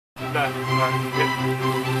No, yeah.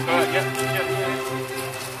 Alright, yeah.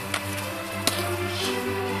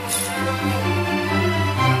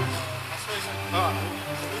 Alright,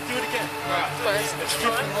 we'll do it again. Alright, it's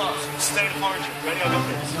fifth and last. State of origin. Ready? I got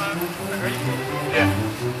this. Ready? Yeah.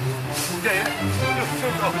 Yeah.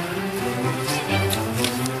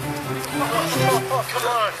 Oh, come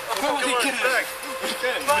on. Come on, get it back.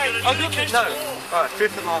 Mate, I got this. No. Alright,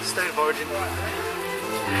 fifth and last, state of origin.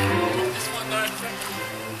 This one, no.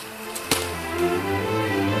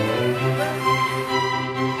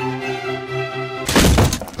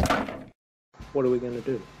 What are we going to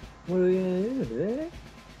do? What are we going to do?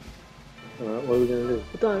 Alright, what are we going to do?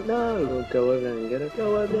 I don't know. We'll go over there and get it.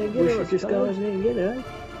 Go over there and get it. We should just go over there and get it, eh?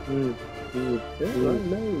 No,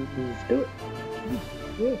 let's do it.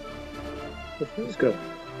 Yeah. Let's go.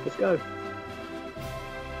 Let's go.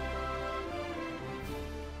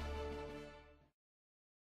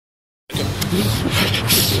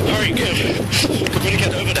 Alright, good. We're going to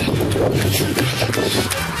get over there.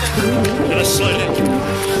 Let's slow down.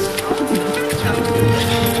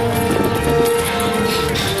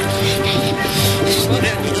 Slow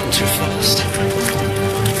down, you're going too fast.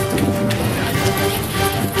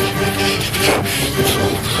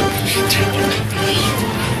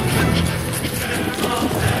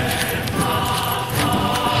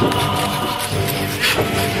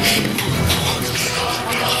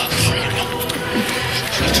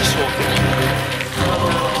 Just walking.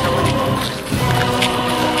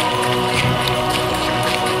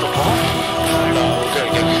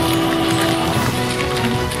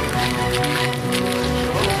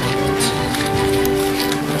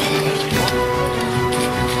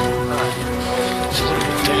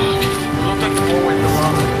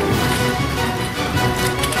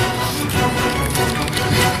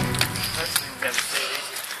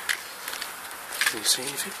 Can you see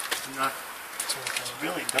anything? No. It's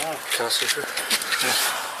really dark. Can't see through? Yeah.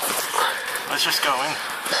 Let's just go in.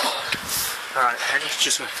 Alright, ready?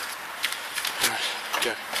 Just wait. Alright,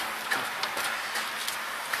 go. Come on.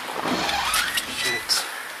 Shit.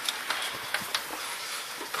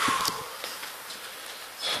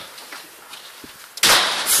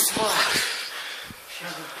 Fuck.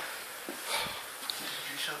 Did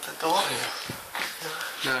you shut the door?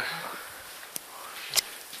 Yeah. No.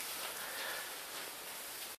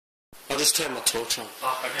 I'll just turn my torch on.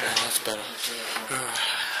 Oh, okay. Oh, that's better.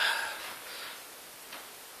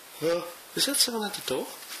 Well, is that someone at the door?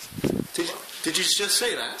 Did you just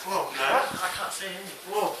see that? Whoa, no. I can't see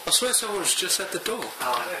anything. Whoa. I swear someone was just at the door. Oh,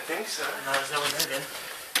 I don't think so. No, there's no one there then.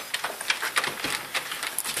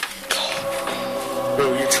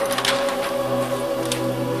 Will you try?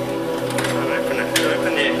 Open it.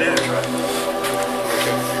 Open the there, try.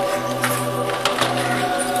 Okay.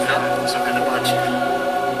 No, it's not going to budge you.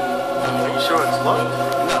 Are you sure it's locked?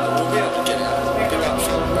 No, we'll be able to get out. We'll get out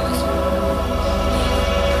for a minute.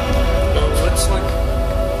 Well, let's like...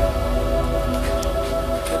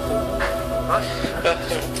 What? No,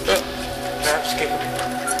 just keep it.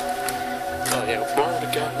 Oh yeah, why would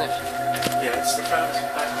it go in there? Yeah, it's the front.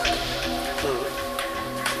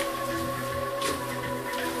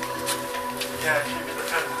 Yeah, keep it the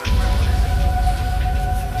front.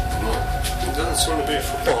 Well, it doesn't seem to be a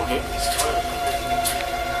football here. It's toilet.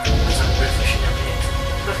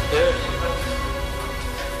 Yeah.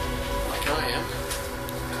 Like I am.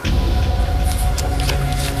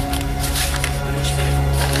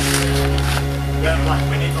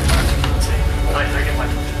 We need the light. I get my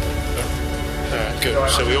torch. Alright, good.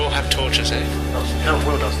 So we all have torches, eh? No,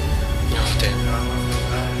 Will doesn't. Oh, damn.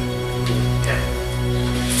 Yeah.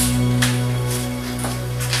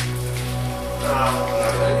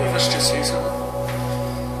 Let's just see something.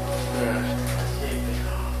 Alright.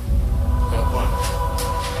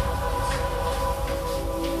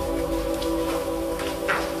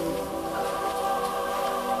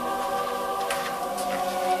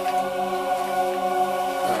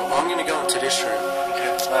 I'm going to go into this room. Okay.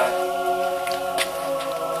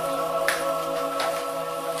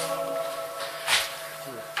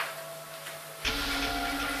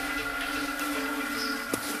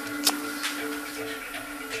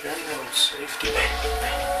 General safety.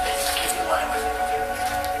 Keep your line with it.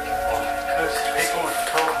 Because people would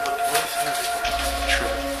come up with worse things.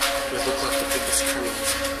 True. We look like the biggest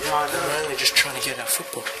criminals. Yeah, I know. We're only just trying to get our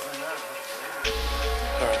football. I know.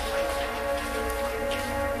 Alright.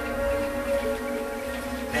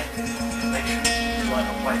 Make sure you line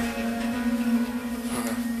up white.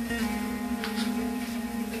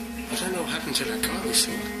 I don't know what happened to that guy we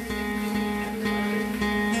saw.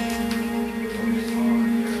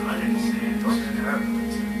 I didn't see it.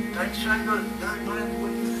 Don't show no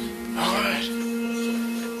witness. Alright.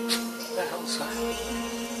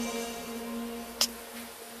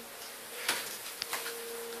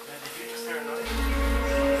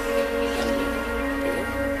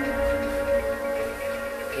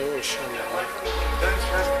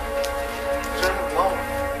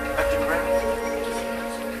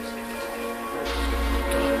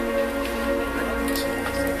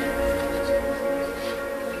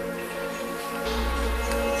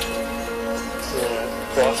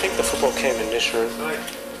 came in this room. Right.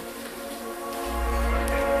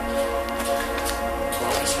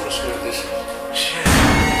 I just want to see what this is. Shit.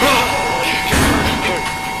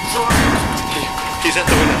 He's at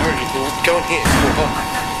the window, hurry. Go in here.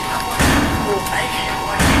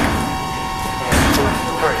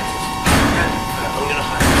 Hurry. I'm gonna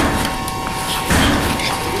hide.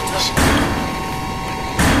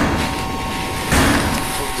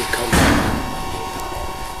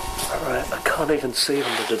 Alright, I can't even see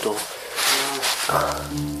under the door.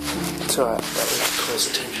 It's alright, that will cause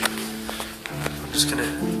attention. I'm just gonna...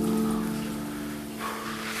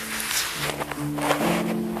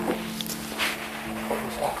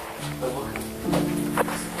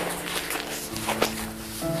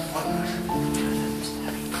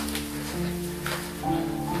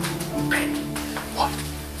 What?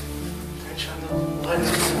 Don't shine the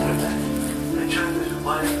lights like that. Don't shine the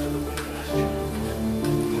light after the window.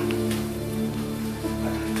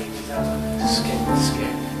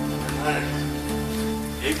 Scared. No.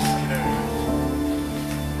 He's scared.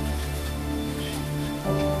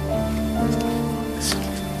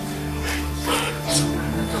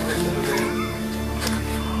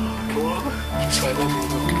 So I let me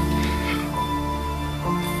look.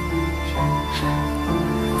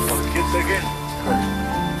 Fuck, get again.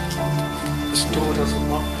 This door doesn't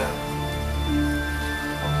lock that.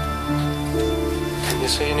 Can you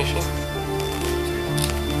see anything?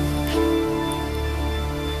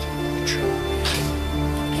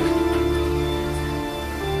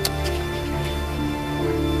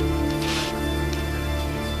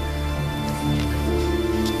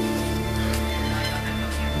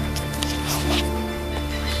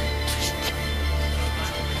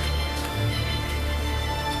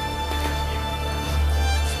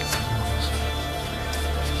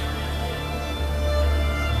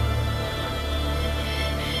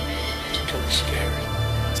 Scary.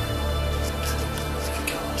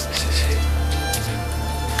 God, this is it.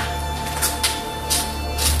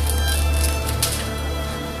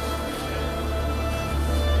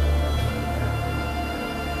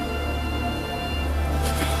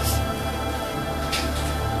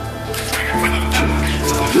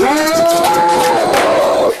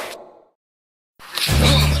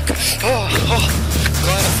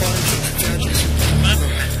 Glad I found you.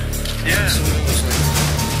 Yeah.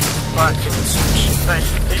 Right, thank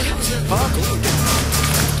you.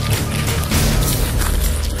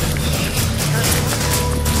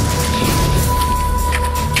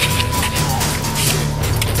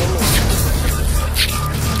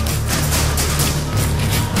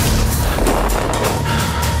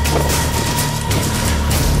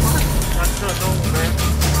 That's not normal, man.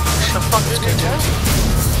 What the fuck is going on?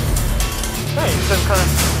 Hey, some guy,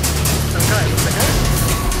 what's the guy?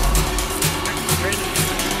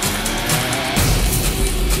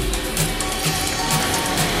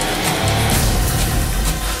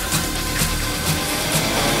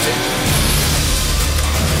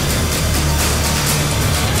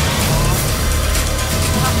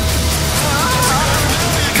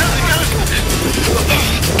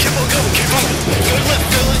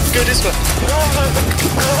 Go this way. No,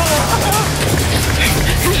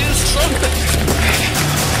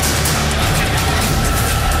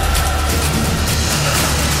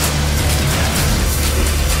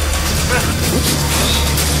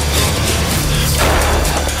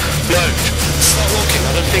 start walking.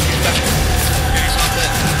 I don't think he's back. He's up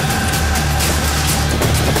there.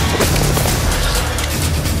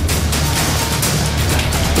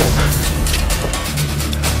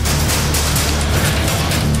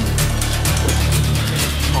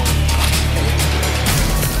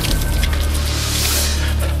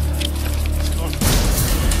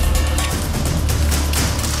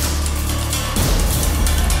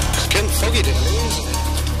 Foggy down there, isn't it?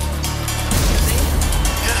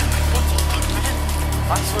 Yeah, what the fuck, man?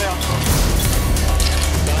 That's the way I'm talking.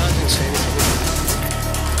 No, I didn't say anything.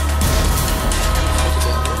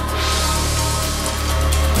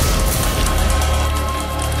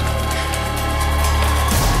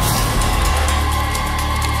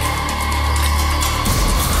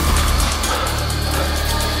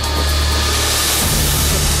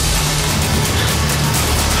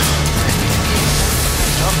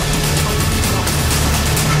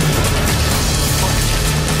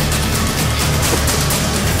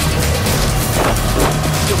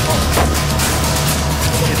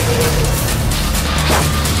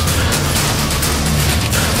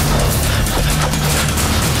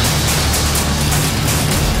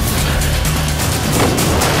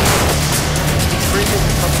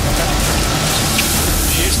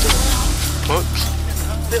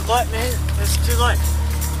 Bit light, man. It's too light.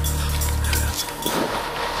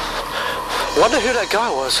 wonder who that guy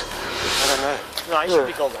was. I don't know. No, he should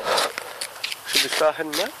be gone there. Should we start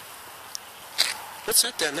heading there? What's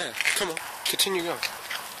that down there? Come on, continue going.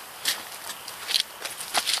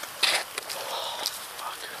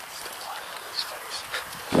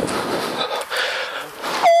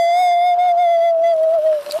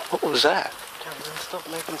 What was that? Cameron, stop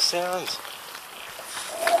making sounds.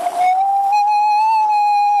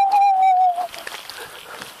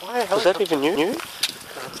 Why? Was that even you? No,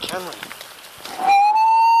 it's Cameron.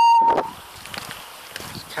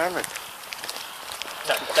 It's Cameron.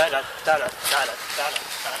 Let's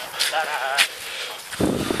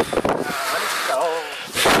go.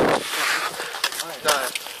 No.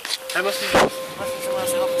 That must be someone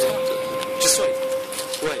else help us out. Just wait.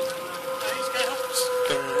 Wait. He's gonna help us.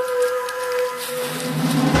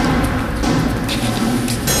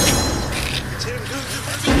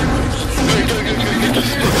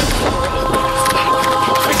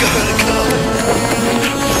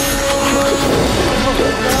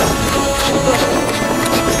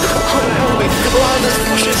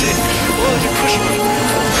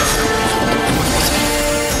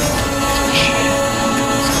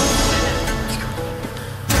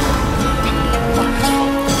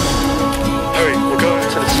 Hurry, we're going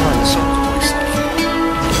to the sign. The sign always safe.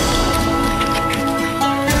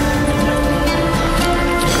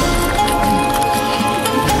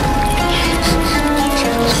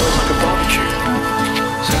 Smells like a barbecue.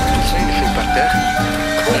 So I couldn't see anything back there.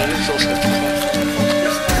 And it's also closed.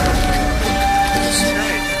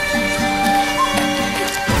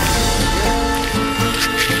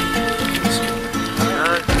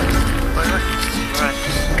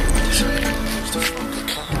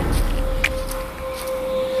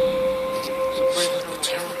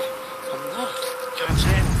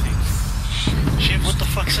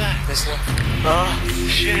 Oh,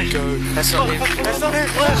 shit. Go. That's not him. That's not it.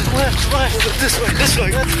 Left. This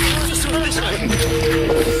way.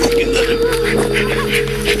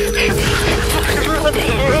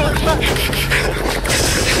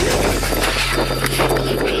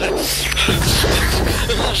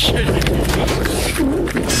 Oh, shit.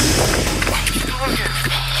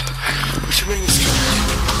 What you mean?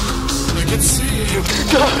 I can see you.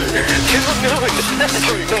 Go. Keep on going.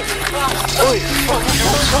 Hurry, go. Oi, fuck.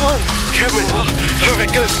 Come on. Cameron.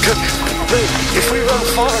 Alright, go. If we run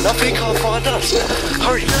far enough, he can't find us.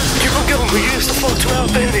 Hurry. Keep on going. We used the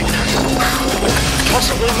 4-12 bandit.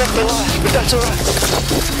 Possibly left alive, but that's alright.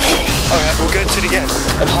 Alright, we'll go to the end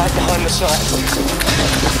and hide behind the side.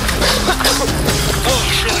 Oh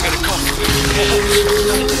shit, I got a cough.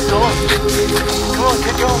 Go on. Come on,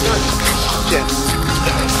 get going, good. Yeah.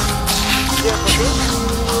 Yeah, for sure.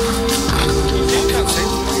 Yeah, I can't see.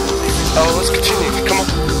 Oh, let's continue. Come on.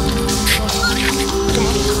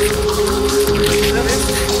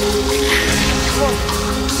 Come on.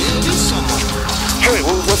 It is someone. Hurry,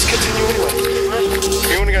 well, let's continue anyway.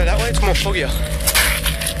 You want to go that way? It's more foggier.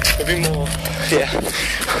 It'll be more... Yeah.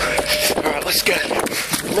 Alright, let's go.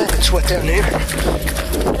 Man, it's wet down here.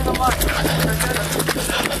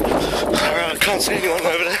 Alright, I can't see anyone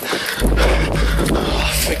over there. Oh,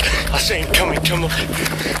 I think I see him coming. Come on.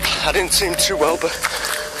 I didn't see him too well, but...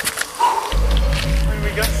 Where do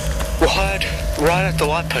we go? We'll hide right at the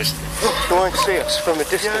light post. You won't see us from a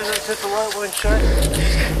distance. Yeah, that's the light won't show.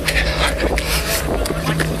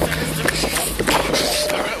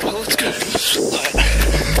 Alright, well, let's go.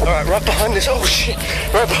 Alright, right behind this. Oh shit!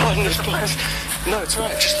 Right behind this box. No, it's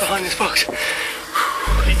alright, just behind this box.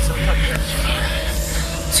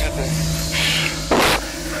 What's happening?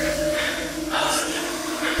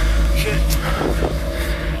 Shit.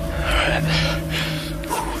 Alright.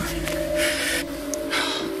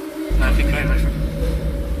 No, I think I know.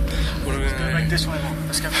 What are we gonna do? Like this way more.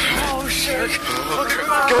 Let's go. Oh shit!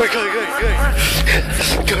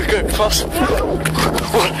 Go, fast!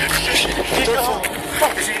 What? Don't fall.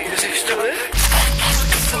 Is he still there?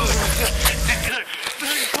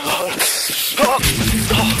 Oh, fuck!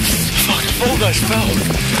 All guys fell.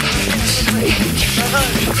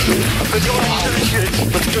 Let's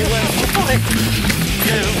go away.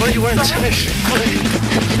 Yeah, why are you wearing tennis? Go!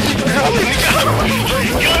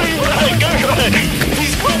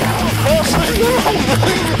 He's gone! Oh,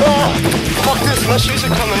 fuck this, my shoes are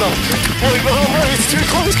coming off. Wait, oh no, it's too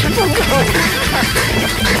close, keep on going.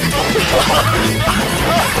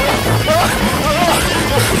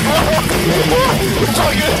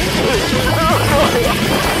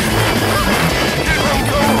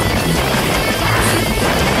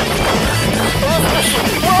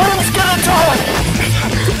 I'm skeleton!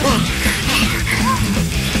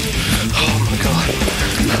 Oh my god,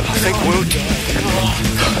 I think we'll die.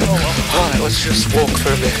 Alright, let's just walk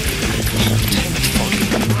for a bit.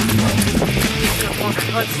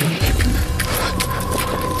 I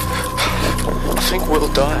think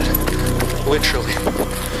Will died. Literally.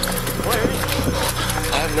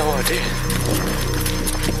 I have no idea.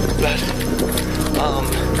 But,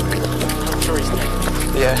 I'm sure he's dead.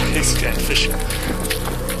 Yeah, he's dead for sure.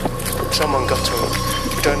 Someone got to him.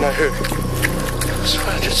 We don't know who. I swear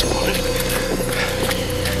I just saw it.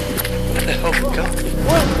 Where the hell did he go?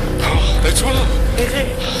 Will! Oh, it's Will! Is it?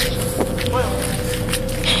 Will!